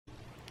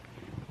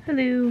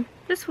Hello,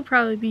 this will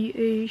probably be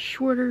a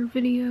shorter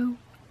video.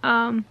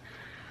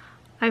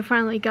 I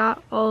finally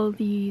got all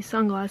the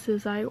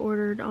sunglasses I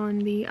ordered on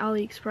the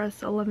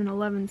AliExpress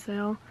 11/11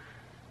 sale.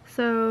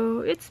 So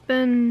it's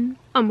been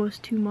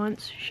almost 2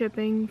 months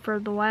shipping for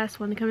the last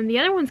one to come in. The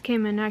other ones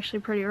came in actually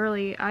pretty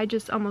early. I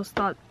just almost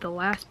thought the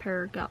last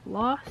pair got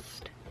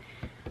lost.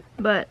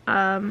 But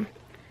some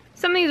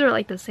of these are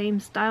like the same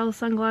style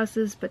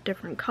sunglasses but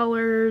different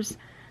colors.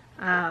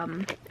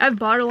 I've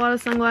bought a lot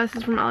of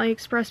sunglasses from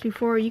AliExpress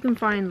before. You can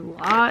find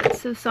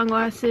lots of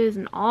sunglasses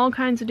in all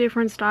kinds of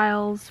different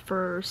styles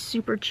for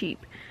super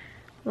cheap.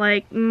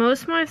 Like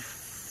most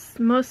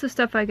of the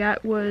stuff I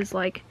got was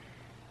like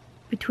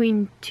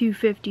between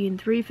 $2.50 and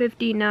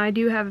 $3.50. Now I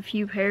do have a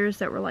few pairs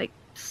that were like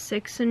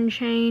 $6 and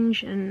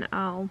change, and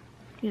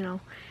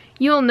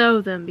you'll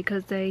know them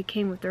because they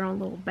came with their own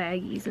little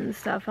baggies and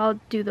stuff. I'll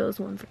do those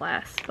ones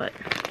last, but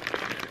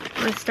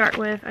I'm gonna start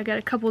with, I got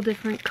a couple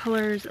different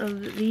colors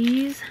of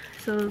these.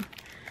 So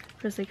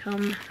first they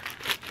come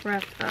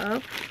wrapped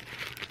up.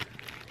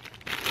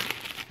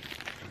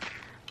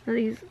 Now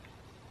these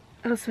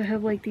also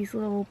have like these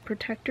little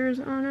protectors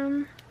on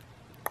them.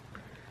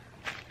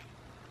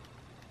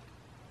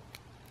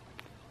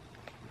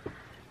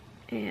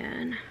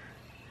 And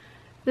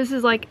this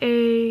is like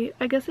I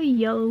guess a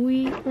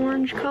yellowy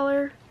orange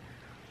color.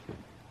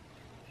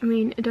 I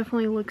mean, it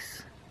definitely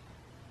looks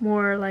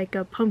more like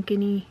a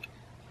pumpkin-y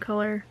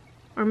color,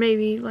 or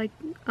maybe like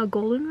a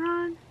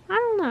goldenrod. I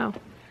don't know.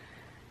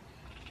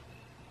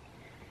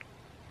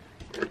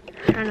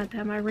 Try not to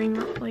have my ring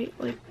light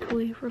like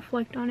fully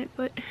reflect on it,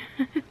 but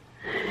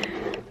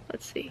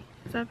let's see.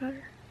 Is that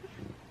better?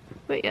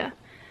 But yeah,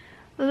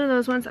 those are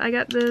those ones. I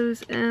got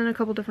those in a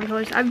couple different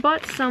colors. I've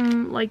bought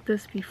some like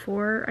this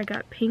before. I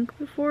got pink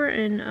before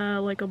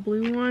and like a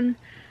blue one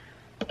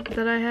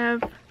that I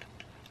have.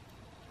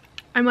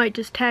 I might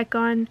just tack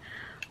on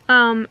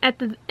at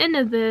the end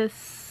of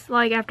this,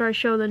 like after I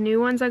show the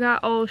new ones I got,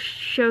 I'll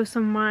show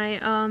some of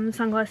my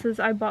sunglasses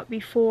I bought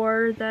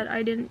before that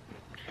I didn't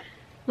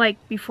like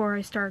before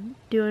I started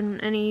doing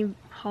any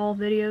haul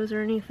videos or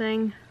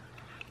anything.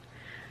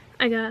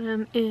 I got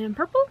them in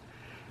purple,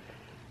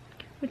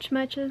 which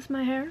matches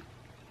my hair,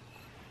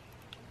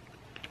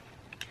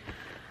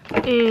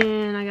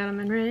 and I got them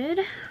in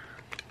red.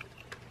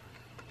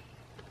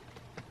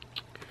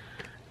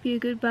 Be a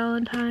good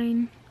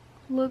Valentine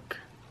look.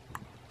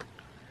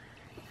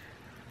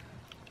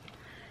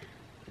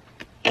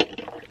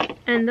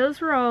 And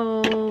those were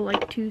all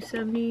like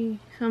 $2.70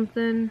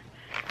 something.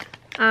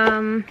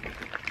 I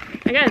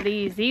got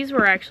these. These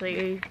were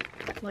actually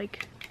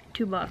like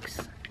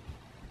 $2.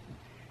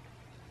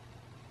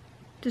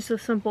 Just a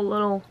simple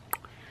little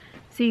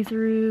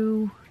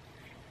see-through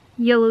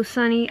yellow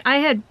sunny. I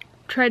had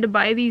tried to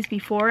buy these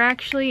before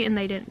actually, and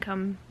they didn't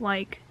come,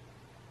 like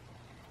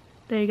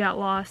they got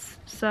lost.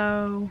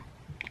 So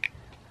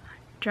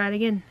tried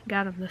again.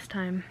 Got them this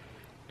time.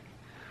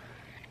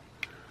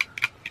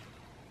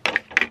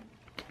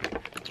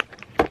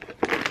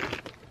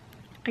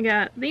 I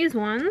got these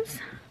ones.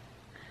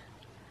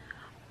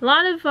 A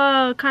lot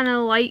of kind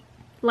of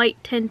light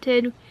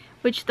tinted,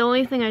 which the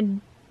only thing I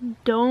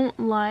don't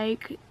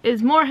like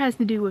is more has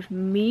to do with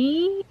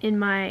me and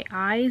my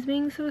eyes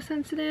being so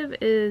sensitive.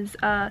 Is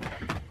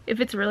if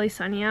it's really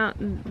sunny out,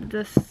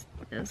 this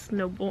is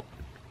no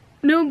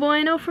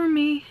bueno for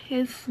me.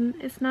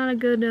 It's not a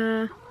good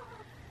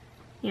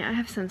yeah, I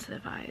have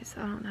sensitive eyes.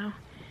 I don't know,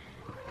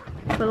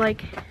 but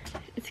like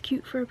it's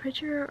cute for a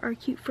picture or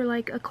cute for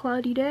like a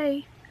cloudy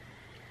day.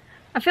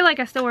 I feel like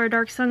I still wear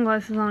dark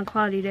sunglasses on a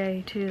cloudy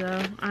day too,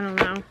 though. I don't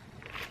know.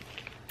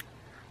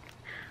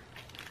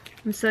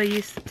 I'm so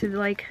used to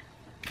like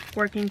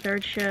working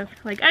third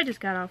shift. Like I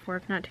just got off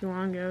work not too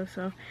long ago,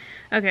 so.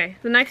 Okay,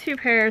 the next few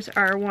pairs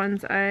are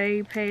ones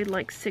I paid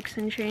like $6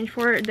 and change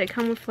for. They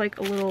come with like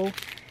a little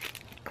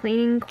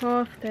cleaning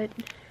cloth that,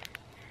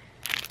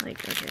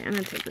 like, okay, I'm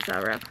gonna take this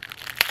out rough.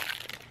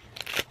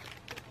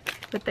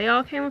 But they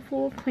all came with a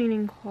little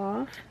cleaning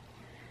cloth.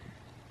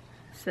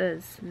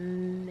 Says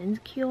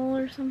Minskill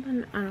or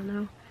something. I don't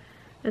know.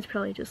 It's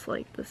probably just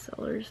like the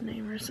seller's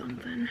name or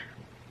something.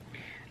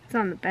 It's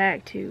on the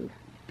bag too.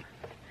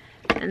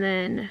 And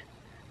then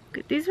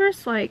these are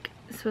like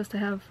supposed to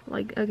have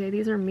like, okay,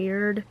 these are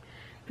mirrored,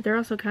 but they're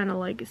also kind of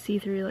like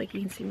see-through, like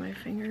you can see my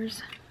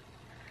fingers.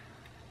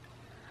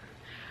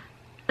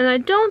 And I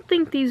don't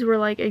think these were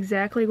like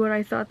exactly what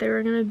I thought they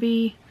were gonna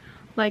be.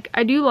 Like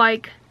I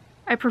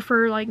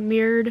prefer like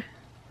mirrored,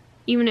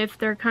 even if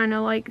they're kind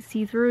of like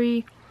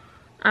see-through-y.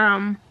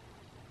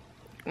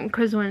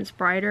 Because when it's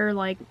brighter,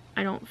 like,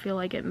 I don't feel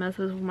like it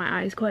messes with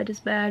my eyes quite as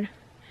bad.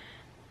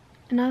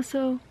 And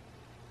also,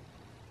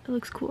 it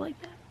looks cool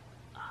like that.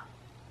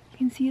 You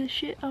can see the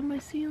shit on my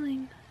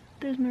ceiling.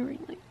 There's my ring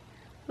light.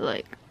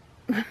 Like,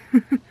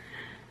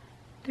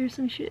 there's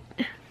some shit.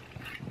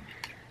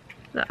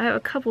 So I have a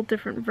couple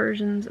different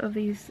versions of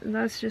these.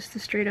 That's just a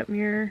straight up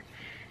mirror.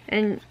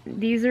 And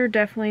these are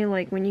definitely,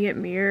 like, when you get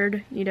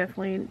mirrored, you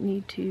definitely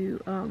need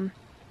to,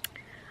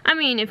 I I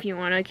mean, if you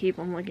want to keep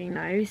them looking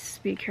nice,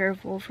 be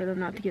careful for them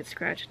not to get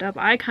scratched up.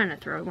 I kind of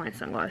throw my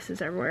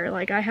sunglasses everywhere.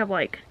 Like, I have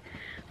like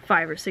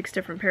 5 or 6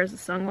 different pairs of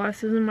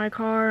sunglasses in my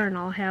car, and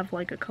I'll have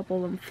like a couple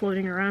of them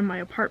floating around my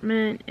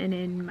apartment and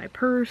in my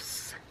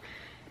purse,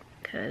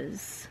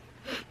 because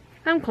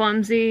I'm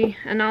clumsy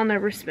and I'll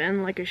never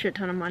spend like a shit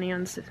ton of money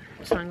on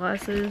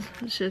sunglasses.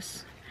 It's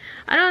just,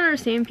 I don't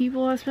understand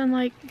people that spend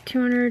like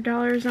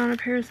 $200 on a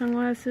pair of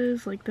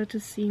sunglasses. Like, that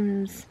just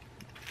seems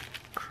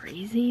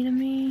crazy to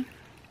me.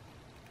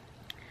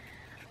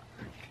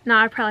 Now,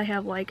 I probably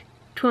have like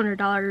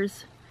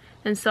 $200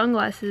 in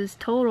sunglasses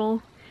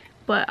total,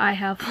 but I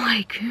have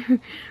like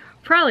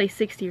probably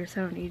 60 or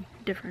 70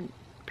 different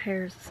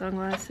pairs of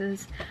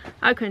sunglasses.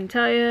 I couldn't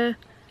tell you,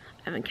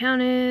 I haven't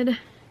counted,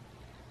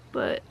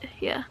 but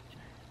yeah.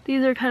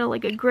 These are kind of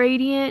like a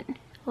gradient,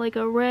 like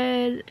a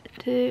red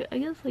to, I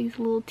guess, like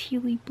a little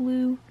tealy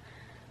blue.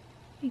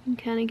 You can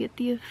kind of get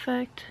the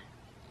effect.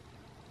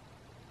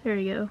 There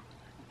you go.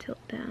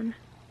 Tilt down.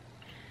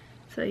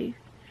 So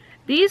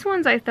these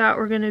ones I thought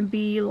were gonna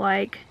be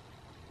like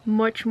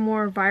much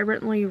more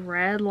vibrantly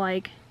red,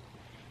 like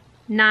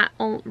not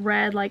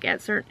red like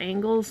at certain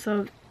angles,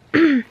 so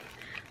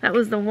that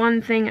was the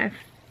one thing I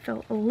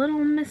felt a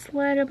little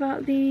misled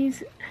about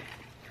these.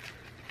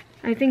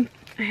 I think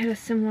I had a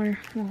similar,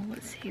 well,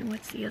 let's see,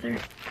 what's the other,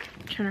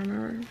 I'm trying to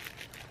remember.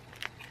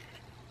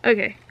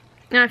 Okay,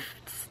 now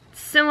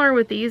similar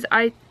with these,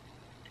 I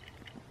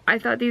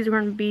thought these were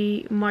going to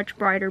be much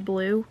brighter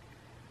blue.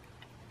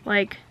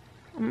 Like,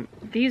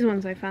 these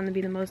ones I found to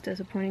be the most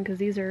disappointing, because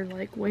these are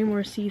like way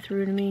more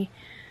see-through to me,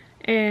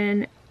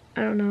 and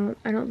I don't know,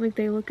 I don't think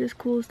they look as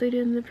cool as they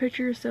did in the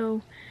picture,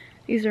 so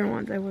these are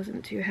ones I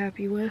wasn't too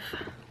happy with.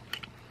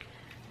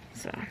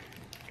 So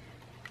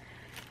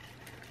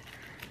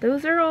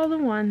those are all the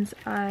ones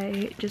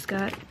I just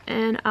got,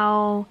 and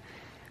I'm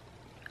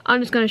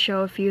just going to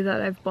show a few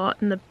that I've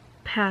bought in the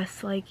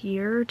past like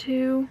year or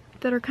two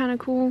that are kind of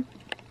cool.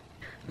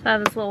 So I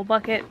have this little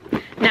bucket.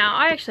 Now,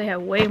 I actually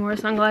have way more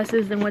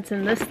sunglasses than what's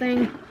in this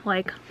thing.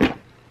 Like,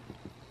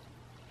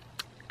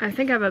 I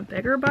think I have a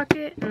bigger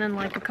bucket and then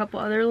like a couple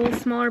other little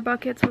smaller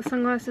buckets with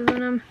sunglasses in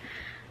them.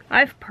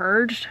 I've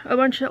purged a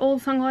bunch of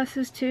old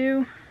sunglasses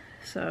too,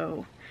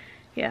 so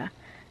yeah.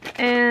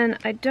 And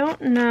I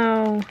don't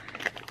know,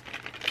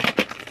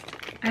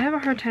 I have a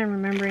hard time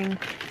remembering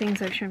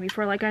things I've shown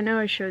before. Like, I know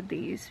I showed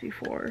these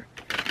before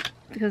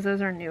because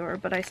those are newer,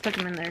 but I stuck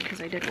them in there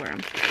because I did wear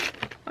them.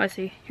 Oh,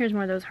 see, here's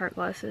more of those heart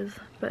glasses,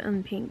 but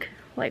in pink,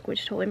 like,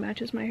 which totally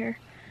matches my hair.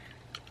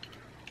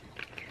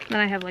 Then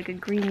I have like a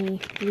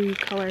greeny blue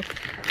color.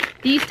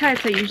 These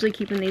types I usually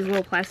keep in these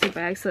little plastic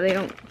bags so they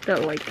don't, the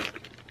like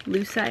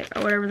lucite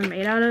or whatever they're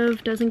made out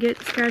of doesn't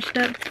get scratched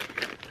up.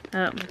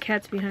 My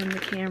cat's behind the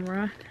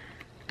camera.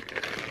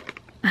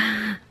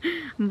 I'm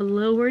a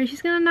little worried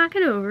she's gonna knock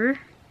it over.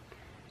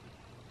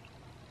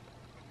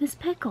 Miss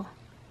Pickle.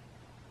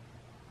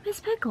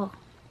 Miss Pickle.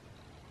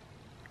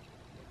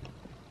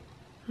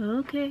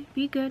 Okay,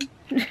 be good.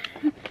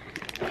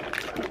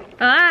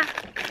 Ah!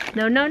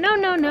 No, no, no,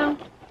 no, no.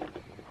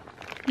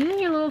 You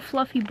and your little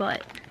fluffy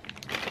butt.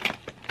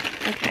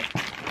 Okay.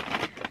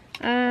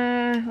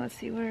 Let's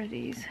see, what are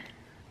these?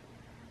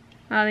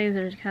 Oh, these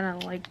are kind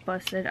of like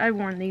busted. I've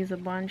worn these a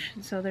bunch,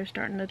 so they're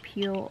starting to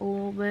peel a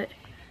little bit.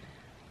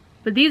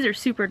 But these are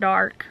super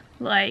dark.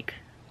 Like,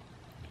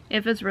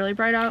 if it's really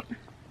bright out,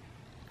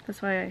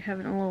 that's why I have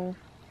it in a little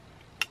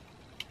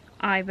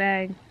eye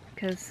bag,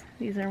 because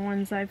these are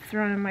ones I've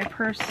thrown in my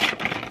purse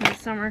this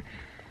summer.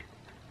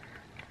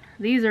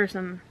 These are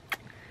some...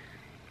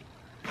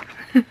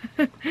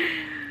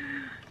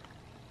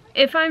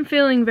 If I'm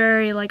feeling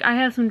very, like, I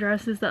have some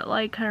dresses that,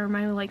 like, kind of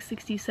remind me of, like,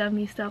 60s,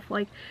 70s stuff.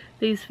 Like,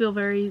 these feel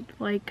very,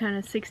 like, kind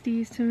of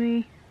 60s to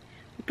me.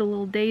 With the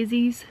little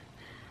daisies.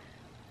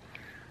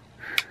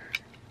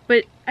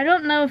 But I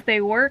don't know if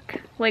they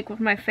work, like, with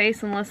my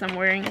face unless I'm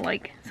wearing,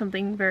 like,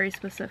 something very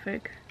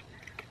specific.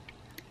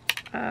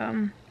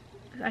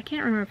 I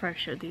can't remember if I've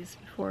showed these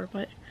before,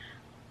 but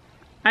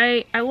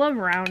I love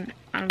round,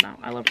 I don't know,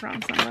 I love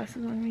round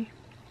sunglasses on me.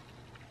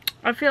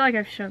 I feel like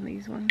I've shown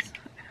these ones.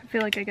 I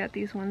feel like I got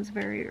these ones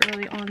very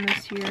early on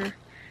this year.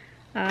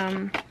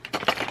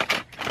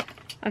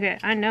 Okay,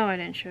 I know I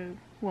didn't show,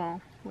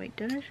 well, wait,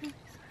 did I show these?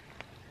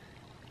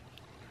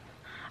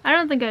 I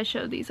don't think I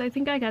showed these. I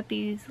think I got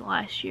these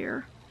last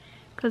year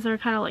because they're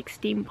kind of like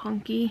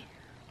steampunky.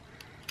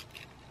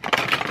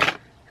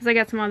 Because I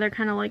got some other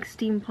kind of like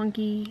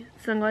steampunky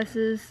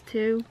sunglasses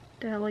too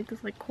that have like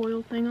this like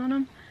coil thing on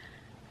them.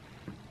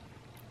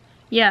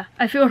 Yeah,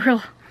 I feel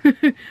real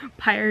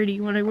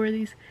piratey when I wear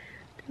these.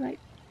 Like,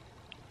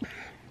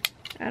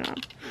 I don't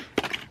know.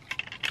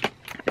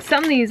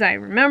 Some of these I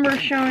remember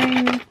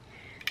showing.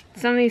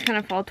 Some of these kind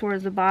of fall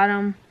towards the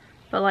bottom.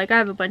 But like I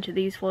have a bunch of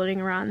these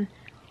floating around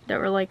that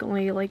were like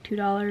only like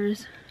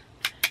 $2.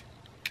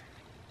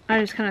 I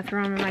just kind of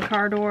throw them in my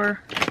car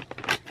door.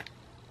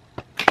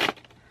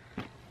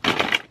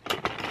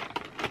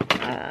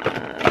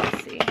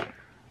 Let's see.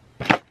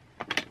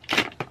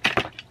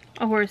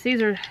 Of course,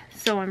 these are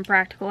so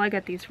impractical. I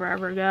got these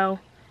forever ago.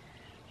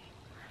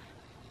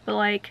 but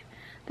like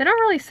they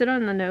don't really sit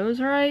on the nose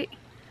right.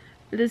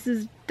 This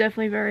is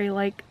definitely very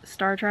like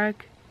Star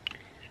Trek.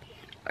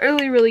 I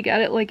really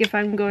get it like if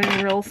I'm going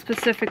real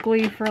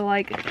specifically for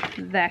like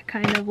that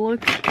kind of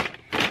look.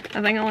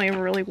 I think I only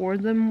ever really wore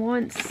them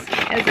once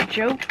as a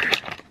joke.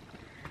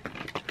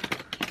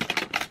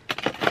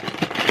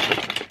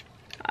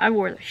 I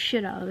wore the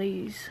shit out of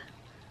these.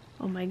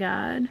 Oh my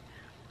god.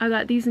 I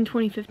got these in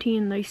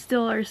 2015 and they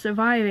still are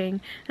surviving,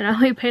 and I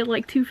only paid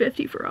like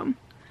 $2.50 for them.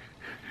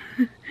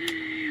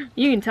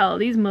 You can tell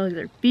these mugs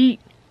are beat.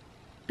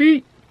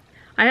 I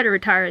had to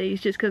retire these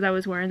just because I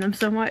was wearing them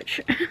so much.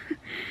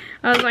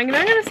 I was like,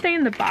 they're gonna stay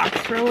in the box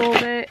for a little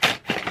bit.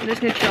 I'm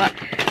just gonna chill out.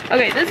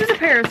 Okay, this is a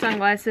pair of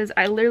sunglasses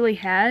I literally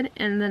had,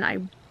 and then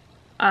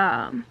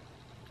I,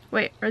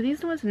 wait, are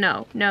these the ones?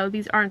 No,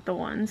 these aren't the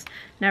ones.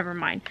 Never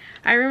mind.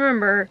 I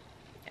remember,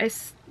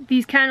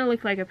 these kind of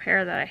look like a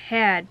pair that I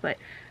had, but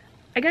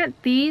I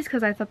got these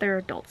because I thought they were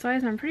adult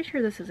size. I'm pretty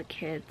sure this is a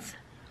kid's.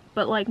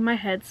 But like, my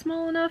head's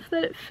small enough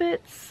that it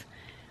fits,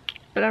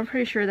 but I'm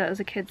pretty sure that was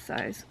a kid's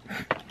size.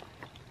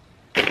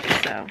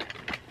 So,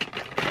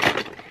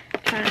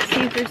 trying to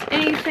see if there's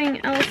anything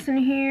else in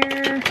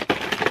here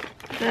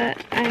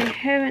that I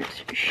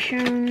haven't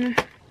shown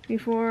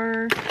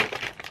before.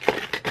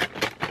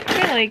 I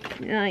feel like,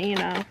 you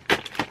know,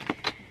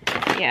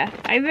 yeah,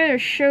 I've either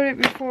showed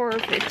it before or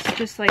if it's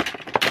just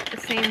like the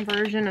same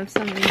version of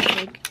some of these,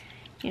 like,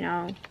 you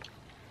know,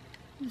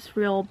 just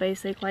real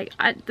basic. Like,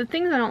 the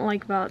things I don't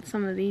like about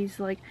some of these,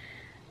 like,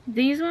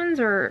 these ones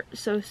are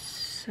so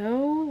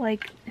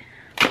like,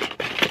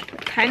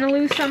 kind of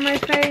loose on my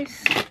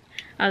face.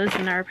 Oh, this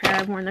is another pair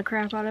I've worn the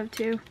crap out of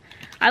too.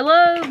 I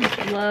love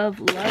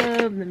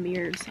the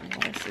mirrored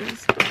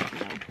sunglasses.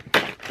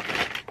 No,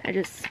 I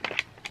just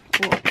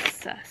a little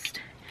obsessed.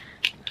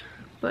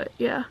 But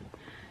yeah,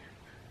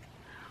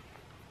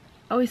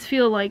 I always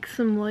feel like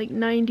some like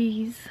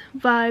 90s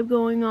vibe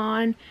going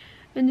on,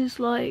 and just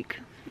like,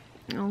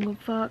 I don't give a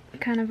fuck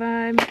kind of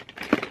vibe.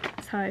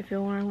 That's how I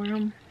feel when I wear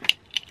them.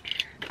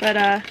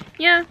 But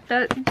yeah,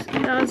 that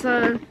was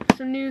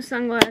some new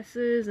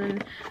sunglasses,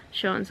 and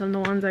showing some of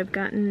the ones I've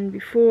gotten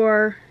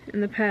before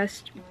in the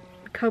past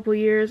couple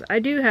years. I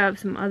do have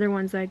some other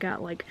ones I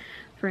got like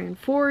 3 and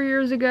 4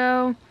 years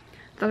ago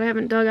that I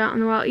haven't dug out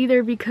in a while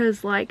either,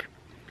 because like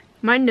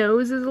my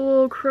nose is a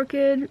little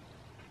crooked,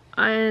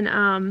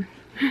 and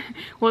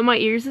one of my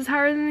ears is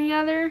higher than the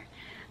other.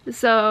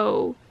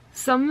 So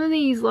some of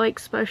these like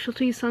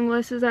specialty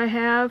sunglasses I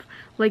have,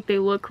 like they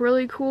look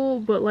really cool,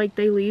 but like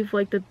they leave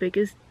like the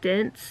biggest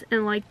dents,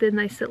 and like then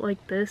they sit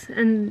like this,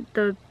 and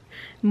the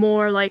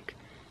more like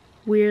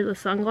weird the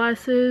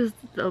sunglasses,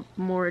 the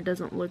more it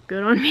doesn't look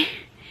good on me.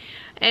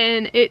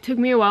 And it took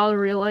me a while to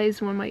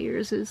realize one of my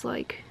ears is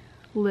like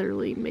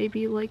literally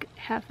maybe like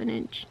 ½ an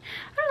inch.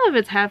 I don't know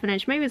if it's ½ an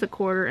inch, maybe it's a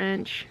 ¼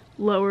 inch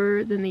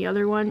lower than the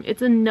other one.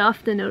 It's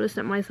enough to notice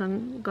that my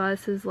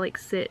sunglasses like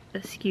sit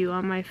askew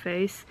on my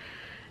face.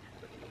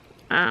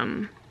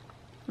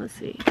 Let's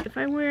see, if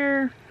I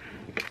wear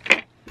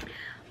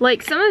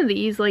like some of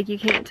these, like you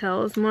can't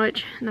tell as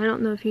much, and I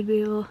don't know if you'd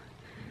be able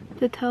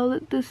to tell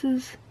that this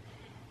is,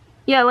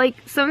 yeah, like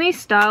some of these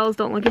styles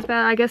don't look as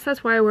bad. I guess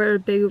that's why I wear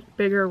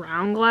bigger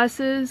round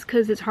glasses,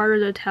 because it's harder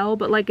to tell.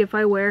 But like if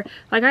I wear,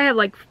 like I have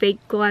like fake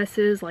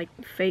glasses, like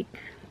fake,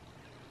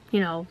 you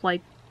know,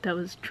 like that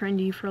was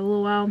trendy for a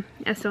little while.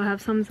 I still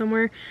have some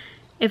somewhere.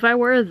 If I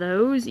wear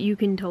those, you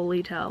can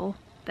totally tell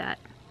that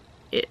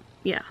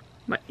yeah,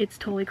 it's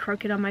totally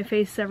crooked on my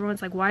face.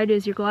 Everyone's like, why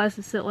does your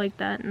glasses sit like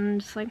that? And I'm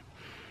just like,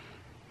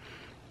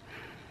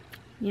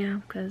 yeah,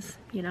 because,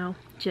 you know,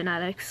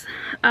 genetics.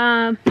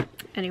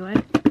 Anyway,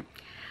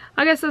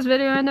 I guess this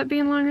video ended up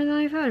being longer than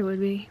I thought it would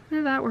be.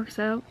 And that works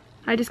out.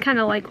 I just kind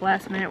of like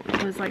last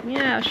minute was like,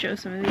 yeah, I'll show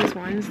some of these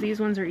ones. These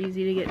ones are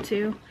easy to get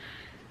to.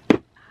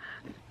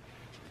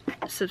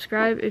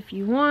 Subscribe if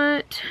you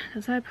want,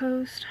 as I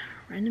post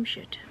random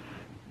shit.